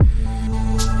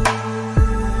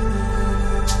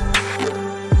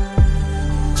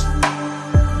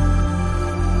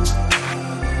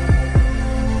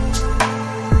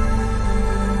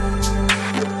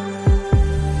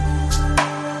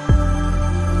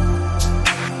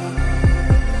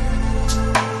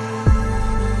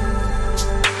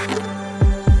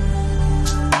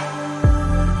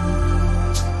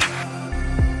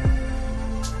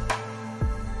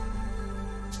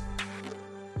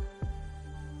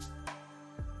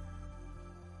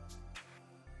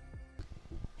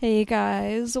Hey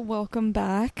guys, welcome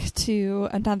back to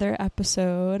another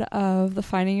episode of the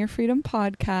Finding Your Freedom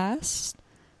podcast,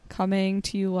 coming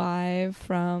to you live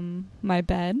from my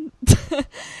bed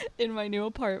in my new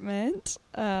apartment.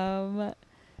 This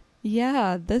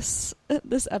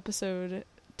episode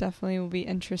definitely will be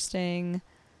interesting.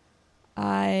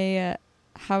 I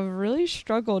have really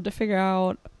struggled to figure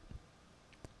out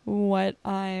what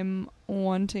I'm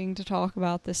wanting to talk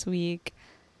about this week.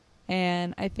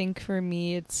 And I think for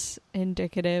me, it's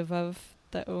indicative of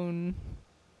the own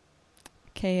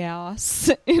chaos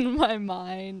in my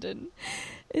mind and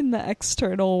in the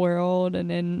external world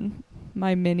and in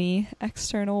my mini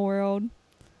external world.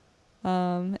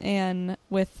 And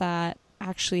with that,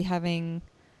 actually having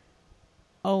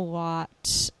a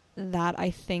lot that I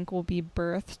think will be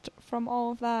birthed from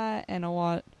all of that, and a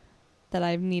lot that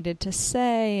I've needed to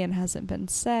say and hasn't been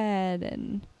said,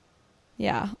 and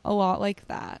yeah, a lot like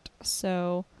that.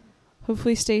 So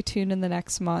hopefully stay tuned in the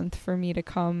next month for me to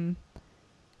come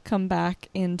back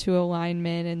into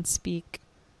alignment and speak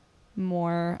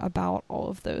more about all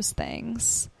of those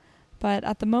things. But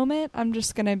at the moment, I'm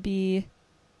just going to be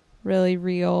really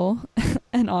real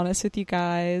and honest with you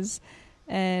guys.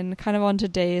 And kind of on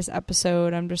today's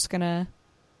episode, I'm just going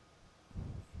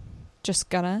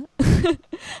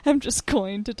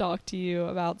to talk to you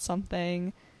about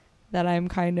something that I'm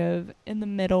kind of in the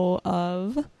middle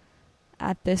of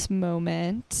at this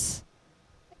moment.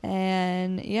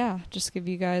 And yeah, just give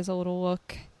you guys a little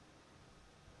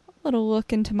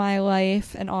look into my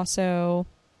life, and also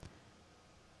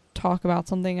talk about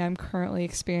something I'm currently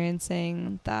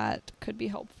experiencing that could be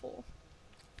helpful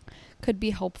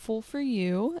for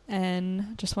you.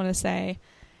 And just want to say,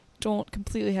 don't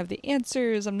completely have the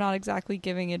answers. I'm not exactly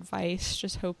giving advice,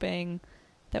 just hoping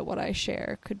that what I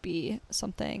share could be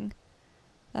something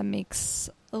that makes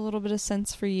a little bit of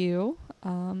sense for you.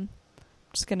 I'm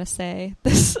just going to say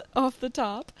this off the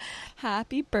top.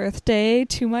 Happy birthday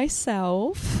to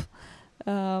myself.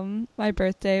 My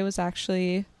birthday was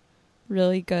actually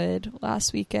really good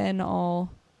last weekend, all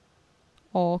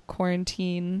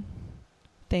quarantine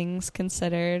things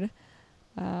considered.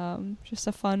 Just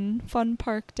a fun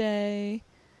park day,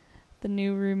 the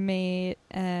new roommate,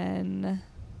 and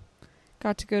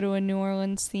got to go to a New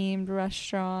Orleans themed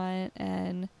restaurant,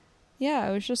 and yeah,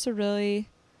 it was just a really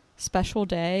special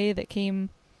day that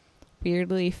came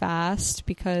weirdly fast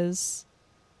because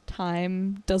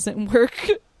time doesn't work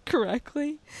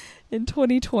correctly in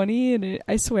 2020, and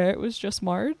I swear it was just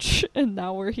March, and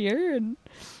now we're here, and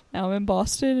now I'm in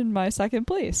Boston in my second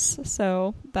place.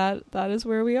 So that is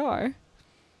where we are.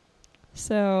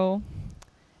 So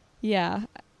yeah,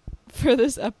 for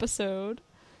this episode,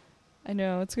 I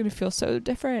know it's going to feel so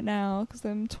different now because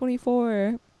I'm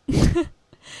 24.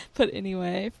 But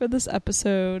anyway, for this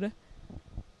episode,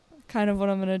 kind of what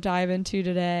I'm going to dive into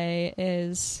today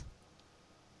is,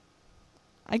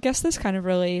 I guess this kind of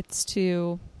relates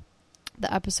to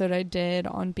the episode I did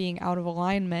on being out of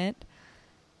alignment,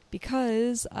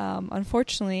 because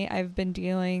unfortunately I've been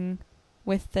dealing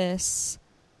with this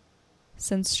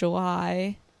since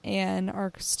July and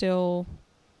are still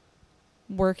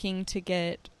working to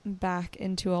get back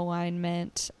into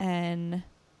alignment, and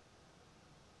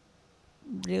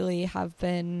really have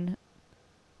been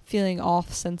feeling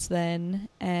off since then.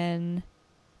 And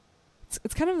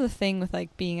it's kind of the thing with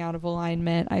like being out of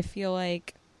alignment. I feel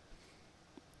like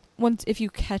if you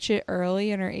catch it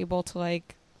early and are able to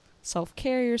like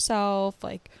self-care yourself,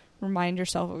 like remind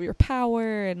yourself of your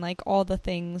power and like all the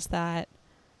things that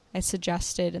I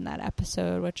suggested in that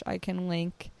episode, which I can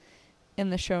link in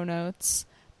the show notes.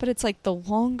 But it's like the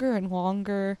longer and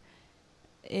longer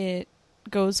it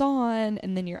goes on,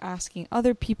 and then you're asking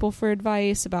other people for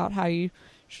advice about how you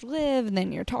should live, and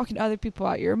then you're talking to other people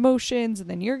about your emotions, and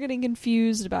then you're getting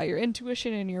confused about your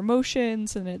intuition and your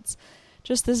emotions, and it's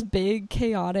just this big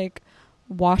chaotic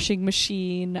washing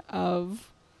machine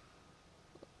of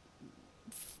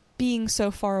being so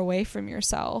far away from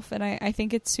yourself. And I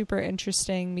think it's super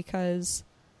interesting because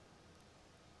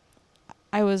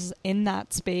I was in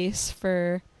that space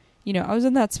for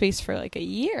like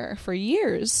for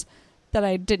years, that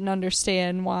I didn't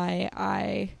understand why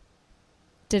I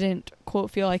didn't,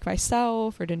 quote, feel like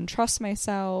myself, or didn't trust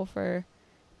myself, or,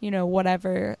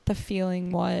 whatever the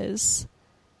feeling was.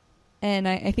 And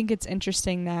I think it's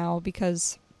interesting now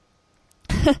because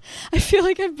I feel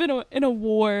like I've been in a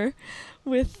war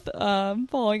with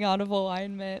falling out of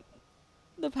alignment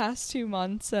the past 2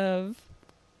 months, of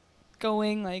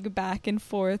going like back and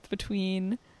forth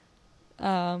between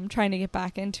trying to get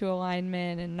back into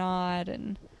alignment and not,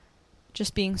 and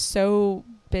just being so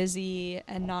busy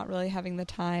and not really having the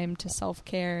time to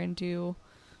self-care and do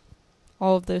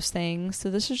all of those things. So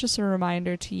this is just a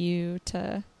reminder to you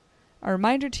and a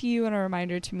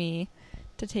reminder to me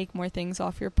to take more things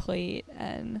off your plate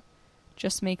and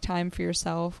just make time for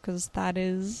yourself, because that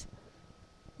is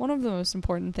one of the most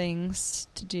important things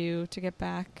to do to get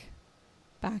back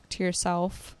to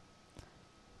yourself.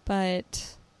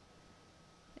 But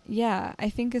yeah, I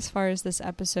think as far as this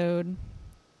episode,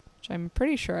 which I'm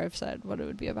pretty sure I've said what it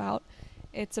would be about,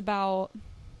 it's about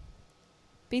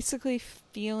basically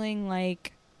feeling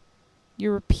like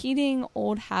you're repeating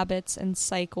old habits and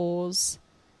cycles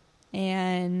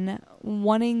and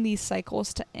wanting these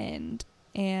cycles to end,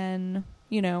 and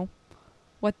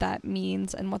what that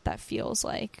means and what that feels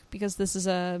like, because this is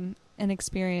an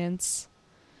experience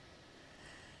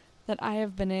that I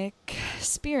have been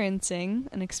experiencing,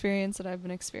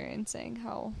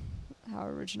 how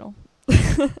original,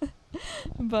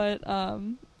 but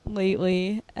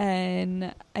lately,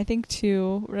 and I think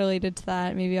too, related to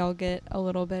that, maybe I'll get a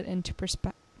little bit into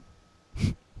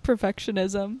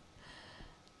perfectionism.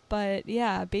 But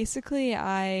yeah, basically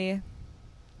on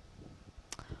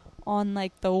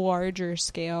like the larger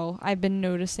scale, I've been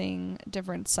noticing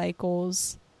different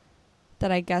cycles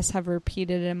that I guess have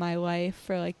repeated in my life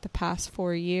for like the past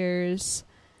 4 years,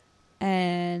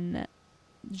 and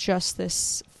just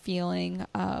this feeling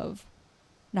of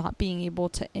not being able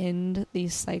to end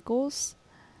these cycles.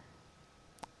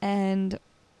 And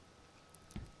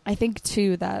I think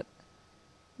too that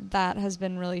has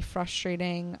been really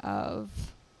frustrating,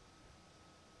 of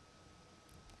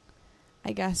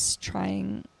I guess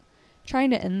trying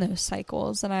to end those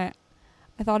cycles. And I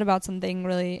thought about something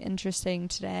really interesting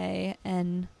today,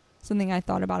 and something I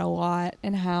thought about a lot,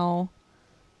 and how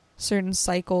certain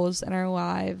cycles in our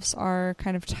lives are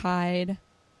kind of tied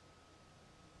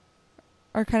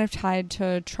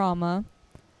to trauma,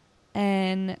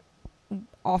 and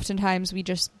oftentimes we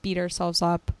just beat ourselves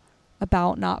up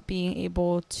about not being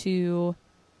able to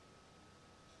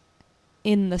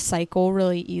end the cycle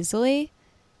really easily.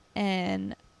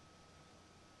 And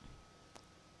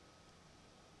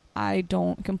I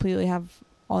don't completely have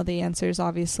all the answers,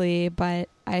 obviously, but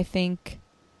I think,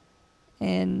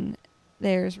 and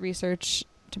there's research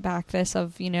to back this,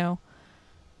 of,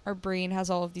 our brain has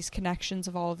all of these connections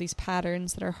of all of these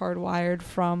patterns that are hardwired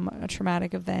from a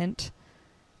traumatic event.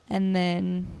 And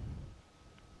then,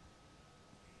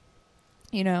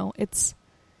 it's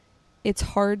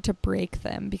hard to break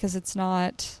them, because it's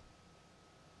not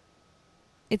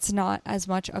as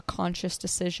much a conscious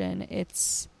decision.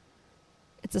 It's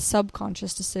a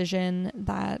subconscious decision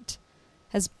that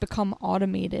has become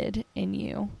automated in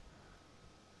you.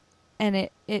 And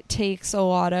it takes a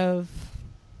lot of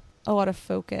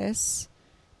focus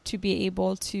to be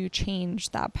able to change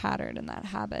that pattern and that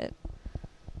habit.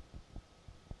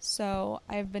 So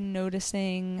I've been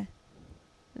noticing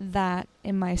that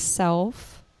in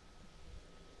myself.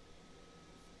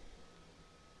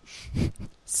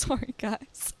 Sorry,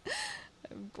 guys.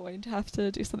 I'm going to have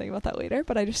to do something about that later,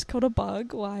 but I just killed a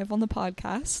bug live on the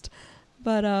podcast.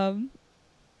 But,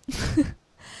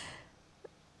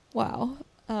 wow.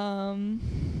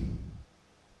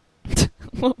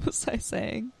 What was I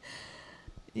saying?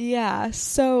 Yeah,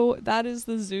 so that is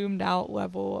the zoomed out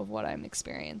level of what I'm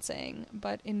experiencing.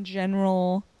 But in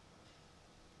general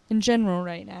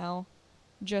right now,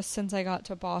 just since I got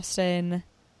to Boston,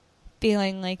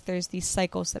 feeling like there's these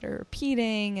cycles that are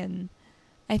repeating. And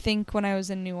I think when I was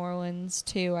in New Orleans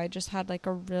too, I just had like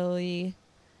I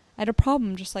had a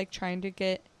problem just like trying to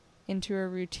get into a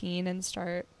routine and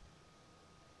start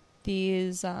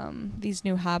these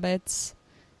new habits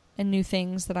and new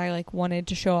things that I like wanted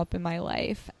to show up in my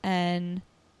life. And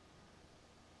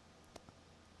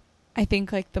I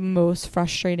think like the most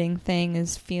frustrating thing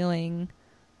is feeling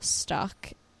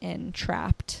stuck and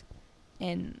trapped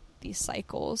in these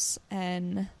cycles.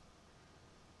 And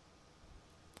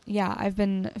yeah, I've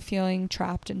been feeling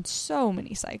trapped in so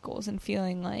many cycles and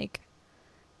feeling like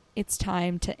it's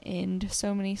time to end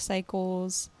so many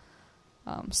cycles.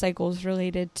 Cycles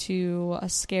related to a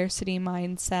scarcity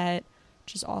mindset,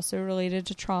 which is also related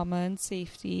to trauma and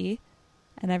safety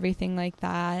and everything like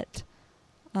that.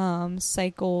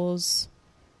 Cycles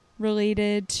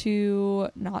related to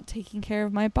not taking care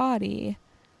of my body,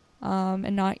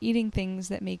 and not eating things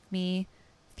that make me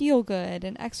feel good,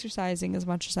 and exercising as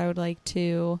much as I would like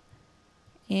to.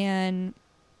 And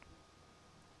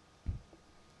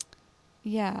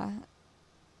yeah,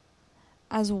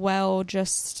 as well,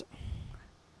 just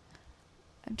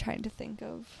I'm trying to think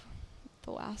of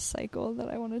the last cycle that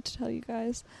I wanted to tell you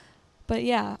guys. But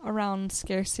yeah, around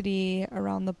scarcity,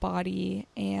 around the body,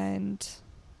 and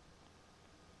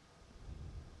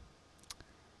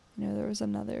there was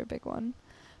another big one.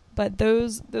 But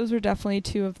those were definitely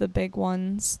two of the big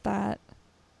ones that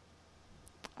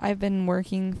I've been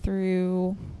working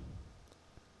through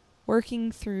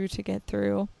to get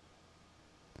through.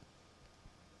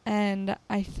 And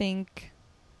I think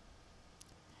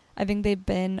they've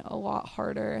been a lot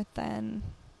harder than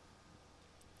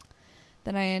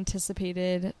I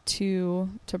anticipated to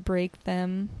break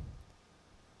them,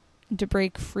 to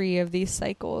break free of these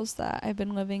cycles that I've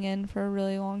been living in for a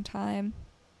really long time.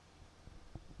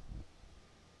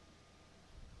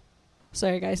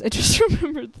 Sorry guys, I just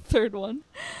remembered the third one.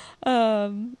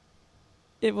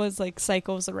 It was like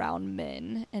cycles around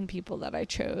men and people that I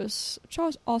chose, which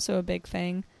was also a big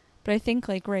thing. But I think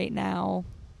like right now,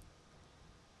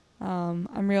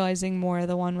 I'm realizing more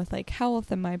the one with like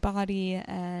health in my body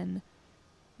and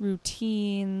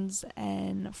routines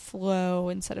and flow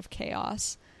instead of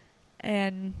chaos,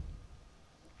 and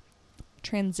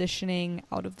transitioning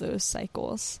out of those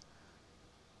cycles.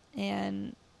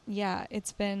 And yeah,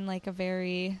 it's been like a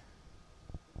very,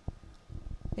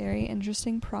 very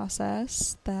interesting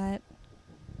process that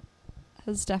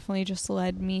has definitely just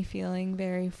led me feeling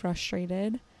very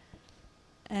frustrated.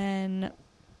 And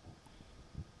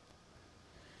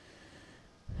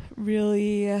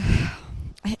really, I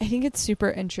think it's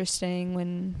super interesting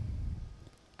when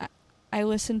I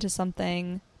listen to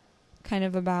something kind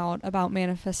of about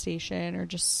manifestation, or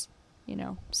just, you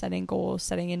know, setting goals,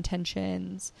 setting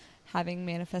intentions, having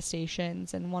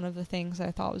manifestations. And one of the things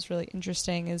I thought was really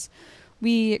interesting is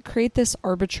we create this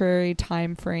arbitrary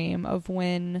time frame of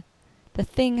when the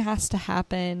thing has to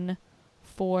happen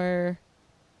for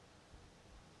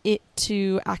it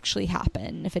to actually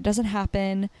happen. If it doesn't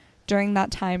happen during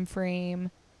that time frame,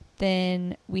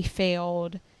 then we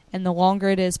failed. And the longer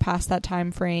it is past that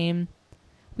time frame,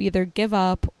 we either give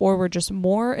up or we're just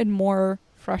more and more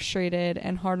frustrated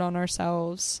and hard on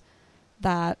ourselves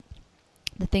that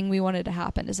the thing we wanted to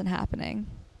happen isn't happening.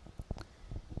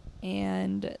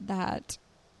 And that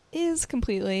is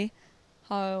completely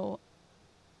how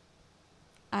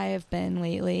I have been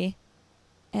lately.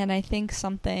 And I think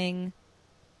something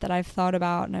that I've thought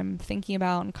about and I'm thinking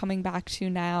about and coming back to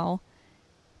now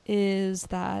is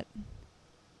that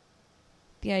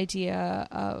the idea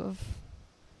of,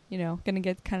 you know, going to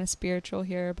get kind of spiritual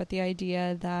here, but the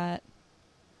idea that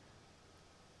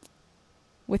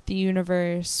with the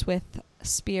universe, with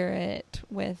spirit,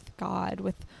 with God,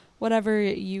 with whatever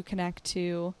you connect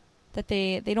to, that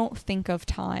they don't think of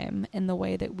time in the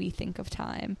way that we think of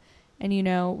time. And, you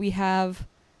know, we have,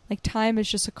 like, time is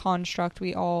just a construct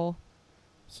we all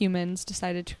humans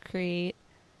decided to create.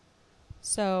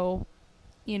 So,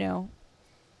 you know,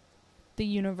 the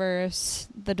universe,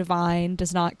 the divine,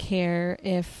 does not care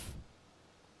if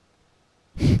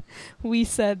we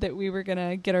said that we were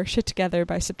gonna get our shit together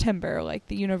by September. Like,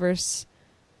 the universe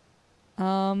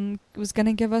was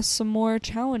gonna give us some more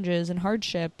challenges and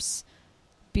hardships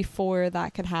before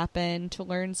that could happen, to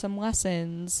learn some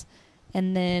lessons,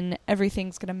 and then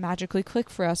everything's gonna magically click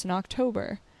for us in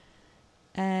October.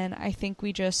 And I think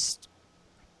we just,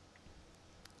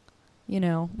 you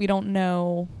know, we don't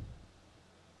know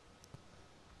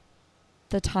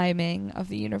the timing of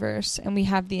the universe, and we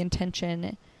have the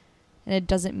intention, and it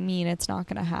doesn't mean it's not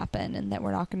going to happen and that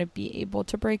we're not going to be able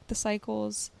to break the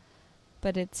cycles.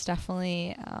 But it's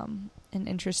definitely an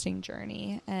interesting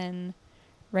journey. And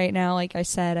right now, like I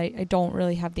said, I don't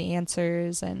really have the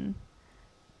answers, and,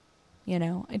 you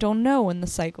know, I don't know when the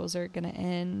cycles are going to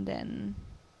end, and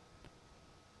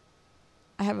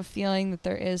I have a feeling that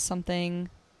there is something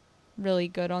really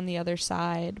good on the other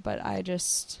side, but I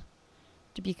just,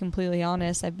 to be completely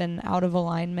honest, I've been out of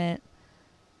alignment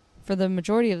for the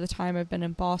majority of the time. I've been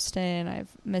in Boston.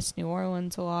 I've missed New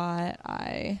Orleans a lot.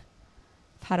 I've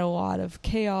had a lot of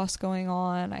chaos going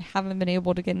on. I haven't been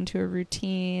able to get into a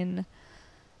routine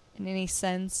in any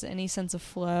sense of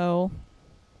flow.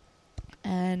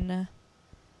 And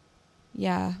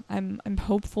yeah, I'm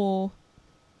hopeful.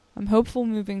 I'm hopeful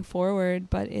moving forward,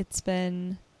 but it's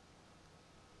been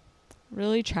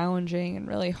really challenging and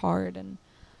really hard. And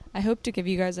I hope to give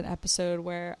you guys an episode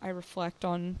where I reflect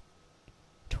on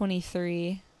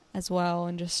 23 as well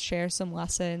and just share some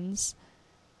lessons.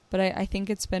 But I think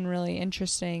it's been really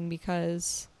interesting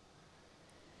because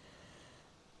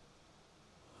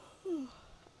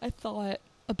I thought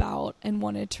about and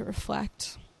wanted to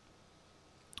reflect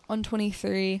on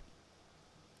 23.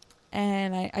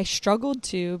 And I struggled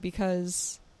to,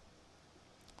 because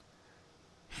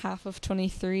half of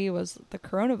 23 was the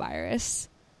coronavirus,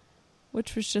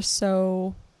 which was just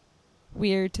so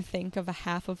weird to think of a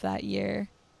half of that year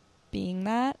being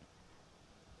that.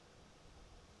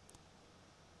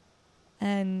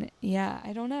 And yeah,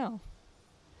 I don't know.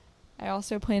 I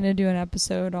also plan to do an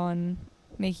episode on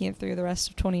making it through the rest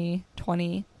of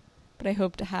 2020, but I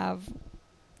hope to have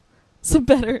some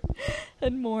better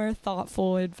and more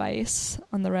thoughtful advice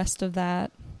on the rest of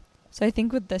that. So I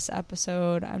think with this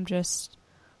episode, I'm just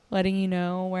letting you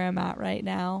know where I'm at right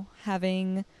now,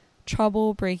 having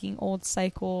trouble breaking old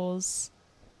cycles,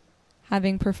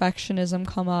 having perfectionism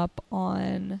come up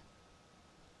on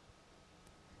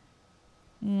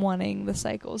wanting the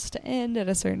cycles to end at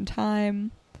a certain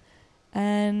time,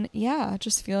 and yeah,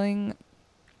 just feeling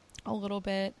a little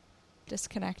bit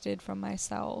disconnected from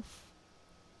myself.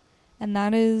 And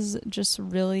that is just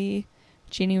really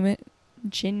genuinely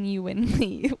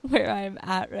where I'm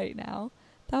at right now.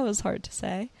 That was hard to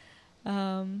say.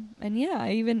 And yeah,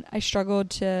 I struggled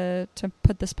to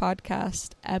put this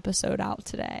podcast episode out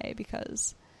today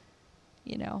because,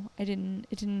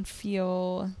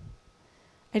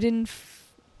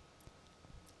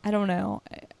 I don't know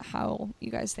how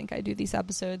you guys think I do these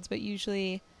episodes, but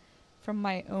usually from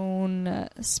my own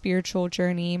spiritual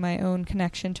journey, my own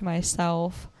connection to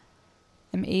myself,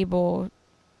 I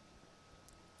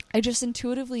just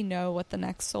intuitively know what the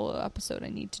next solo episode I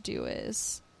need to do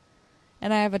is.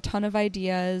 And I have a ton of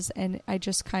ideas, and I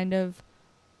just kind of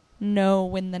know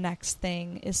when the next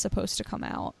thing is supposed to come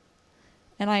out.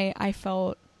 And I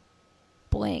felt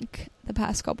blank the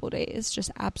past couple of days,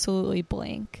 just absolutely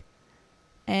blank.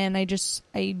 And I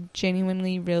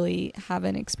genuinely really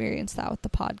haven't experienced that with the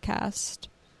podcast.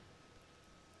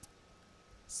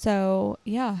 So,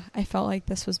 yeah, I felt like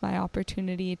this was my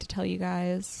opportunity to tell you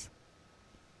guys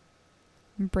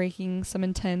I'm breaking some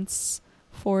intense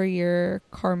 4-year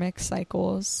karmic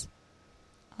cycles.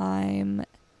 I'm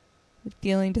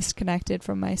feeling disconnected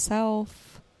from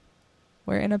myself.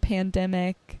 We're in a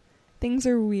pandemic. Things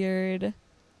are weird.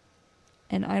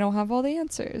 And I don't have all the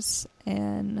answers.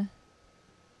 And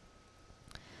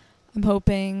I'm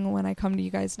hoping when I come to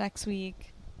you guys next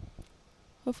week,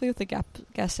 hopefully with a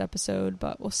guest episode,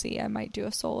 but we'll see. I might do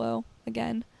a solo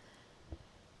again.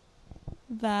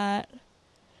 That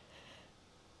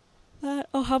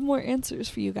I'll have more answers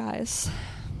for you guys.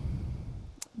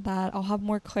 That I'll have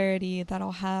more clarity. That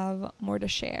I'll have more to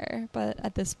share. But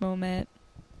at this moment,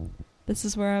 this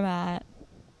is where I'm at.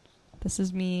 This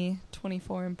is me,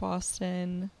 24 in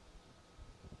Boston,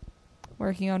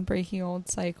 working on breaking old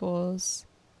cycles,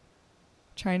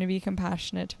 trying to be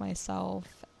compassionate to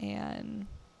myself, and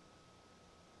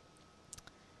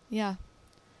yeah,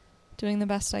 doing the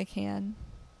best I can.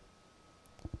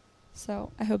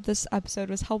 So I hope this episode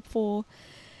was helpful,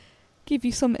 give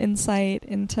you some insight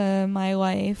into my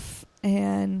life,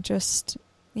 and just,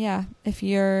 yeah, if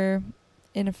you're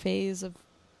in a phase of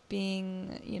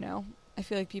being, I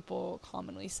feel like people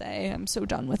commonly say, I'm so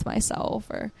done with myself,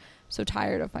 or so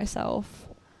tired of myself.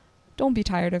 Don't be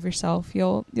tired of yourself.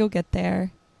 You'll get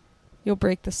there. You'll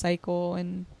break the cycle,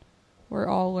 and we're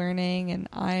all learning, and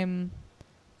I'm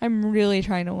really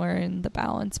trying to learn the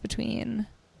balance between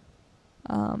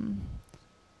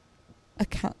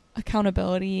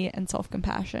accountability and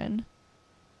self-compassion.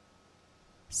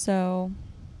 So,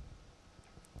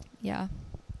 yeah.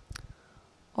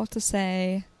 All to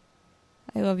say,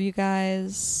 I love you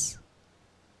guys.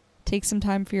 Take some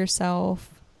time for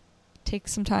yourself. Take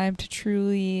some time to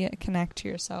truly connect to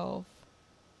yourself.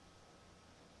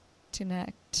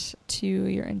 Connect to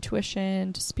your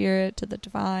intuition, to spirit, to the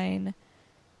divine.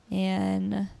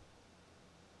 And,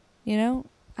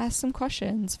 ask some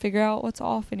questions. Figure out what's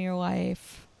off in your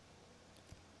life.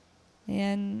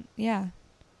 And, yeah,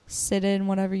 sit in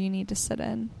whatever you need to sit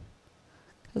in.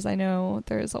 Because I know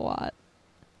there's a lot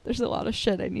of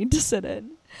shit I need to sit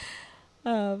in.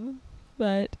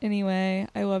 But anyway,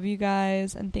 I love you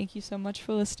guys, and thank you so much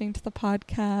for listening to the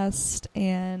podcast,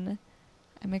 and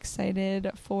I'm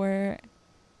excited for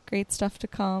great stuff to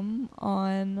come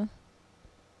on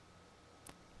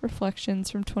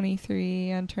reflections from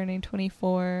 23 on turning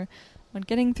 24, on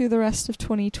getting through the rest of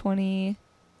 2020,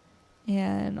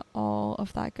 and all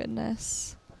of that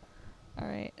goodness. All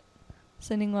right.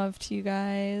 Sending love to you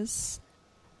guys.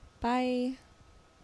 Bye.